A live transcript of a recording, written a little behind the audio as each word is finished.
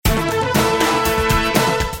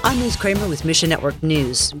Ruth Kramer with Mission Network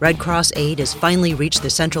News. Red Cross aid has finally reached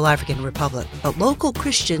the Central African Republic, but local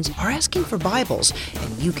Christians are asking for Bibles,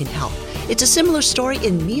 and you can help. It's a similar story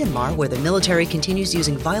in Myanmar, where the military continues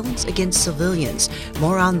using violence against civilians.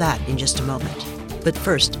 More on that in just a moment. But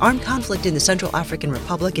first, armed conflict in the Central African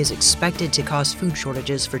Republic is expected to cause food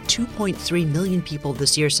shortages for 2.3 million people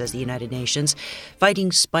this year, says the United Nations.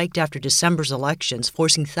 Fighting spiked after December's elections,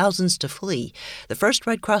 forcing thousands to flee. The first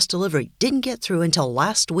Red Cross delivery didn't get through until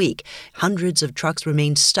last week. Hundreds of trucks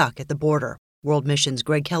remained stuck at the border. World Mission's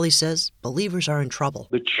Greg Kelly says believers are in trouble.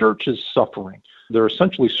 The church is suffering. They're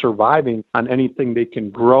essentially surviving on anything they can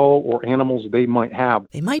grow or animals they might have.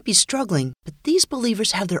 They might be struggling, but these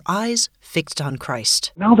believers have their eyes fixed on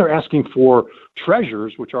Christ. Now they're asking for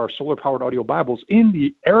treasures, which are solar-powered audio Bibles, in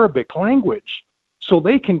the Arabic language, so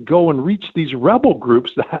they can go and reach these rebel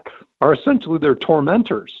groups that are essentially their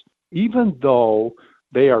tormentors. Even though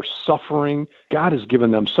they are suffering, God has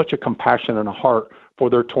given them such a compassion and a heart for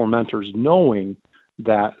their tormentors, knowing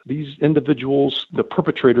that these individuals, the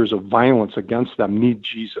perpetrators of violence against them, need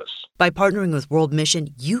Jesus. By partnering with World Mission,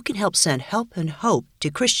 you can help send help and hope to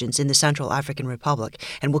Christians in the Central African Republic,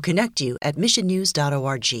 and we'll connect you at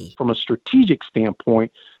missionnews.org. From a strategic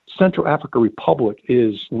standpoint, Central African Republic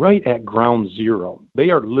is right at ground zero. They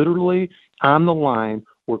are literally on the line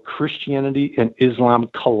where Christianity and Islam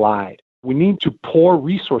collide. We need to pour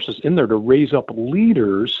resources in there to raise up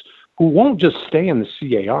leaders who won't just stay in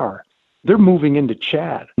the CAR. They're moving into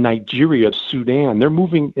Chad, Nigeria, Sudan. They're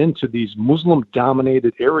moving into these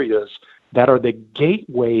Muslim-dominated areas that are the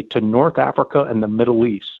gateway to North Africa and the Middle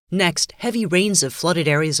East. Next, heavy rains have flooded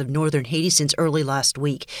areas of northern Haiti since early last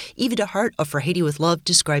week. Eva DeHart of For Haiti with Love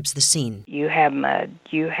describes the scene. You have mud.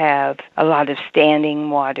 You have a lot of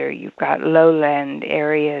standing water. You've got lowland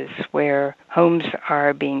areas where homes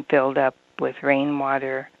are being filled up with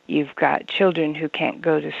rainwater. You've got children who can't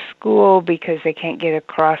go to school because they can't get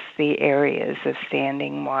across the areas of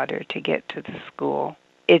standing water to get to the school.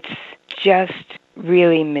 It's just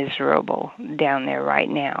really miserable down there right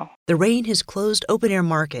now. The rain has closed open-air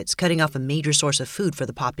markets, cutting off a major source of food for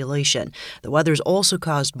the population. The weather's also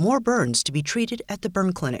caused more burns to be treated at the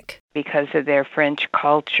burn clinic. Because of their French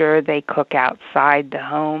culture, they cook outside the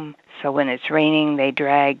home. So when it's raining, they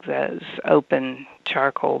drag those open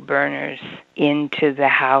charcoal burners into the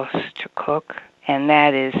house to cook. And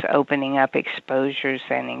that is opening up exposures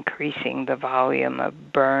and increasing the volume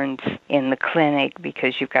of burns in the clinic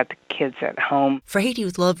because you've got the kids at home. For Haiti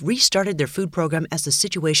with Love restarted their food program as the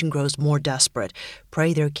situation grows more desperate.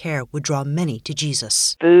 Pray their care would draw many to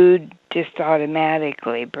Jesus. Food just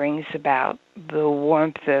automatically brings about the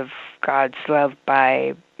warmth of God's love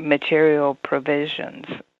by material provisions.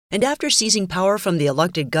 And after seizing power from the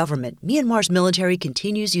elected government, Myanmar's military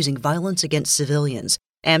continues using violence against civilians.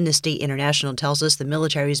 Amnesty International tells us the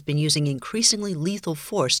military has been using increasingly lethal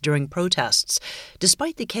force during protests.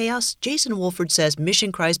 Despite the chaos, Jason Wolford says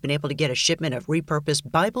Mission Cry has been able to get a shipment of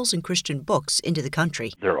repurposed Bibles and Christian books into the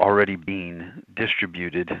country. They're already being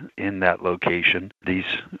distributed in that location. These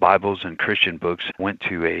Bibles and Christian books went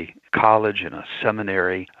to a college and a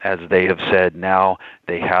seminary. As they have said, now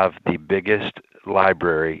they have the biggest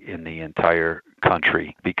library in the entire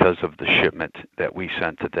country because of the shipment that we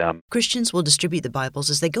sent to them. Christians will distribute the Bibles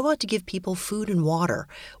as they go out to give people food and water.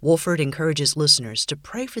 Wolford encourages listeners to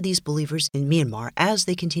pray for these believers in Myanmar as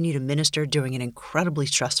they continue to minister during an incredibly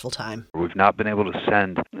stressful time. We've not been able to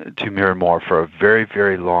send to Myanmar for a very,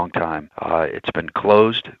 very long time. It's been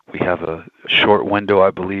closed. We have a short window, I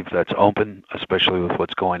believe, that's open, especially with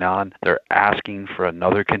what's going on. They're asking for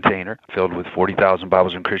another container filled with 40,000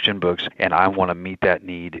 Bibles and Christian books, and I want to meet that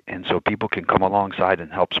need. And so people can come alongside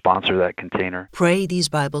and help sponsor that container. Pray these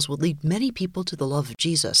Bibles would lead many people to the love of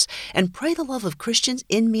Jesus, and pray the love of Christians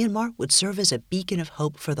in Myanmar would serve as a beacon of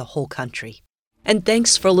hope for the whole country. And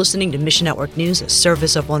thanks for listening to Mission Network News, a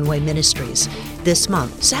service of One Way Ministries. This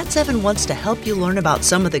month, Sat7 wants to help you learn about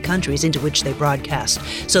some of the countries into which they broadcast.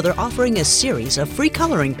 So they're offering a series of free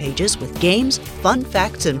coloring pages with games, fun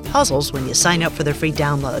facts, and puzzles when you sign up for their free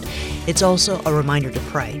download. It's also a reminder to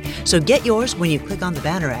pray. So get yours when you click on the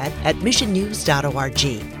banner ad at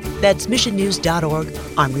missionnews.org. That's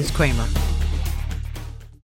missionnews.org. I'm Ruth Kramer.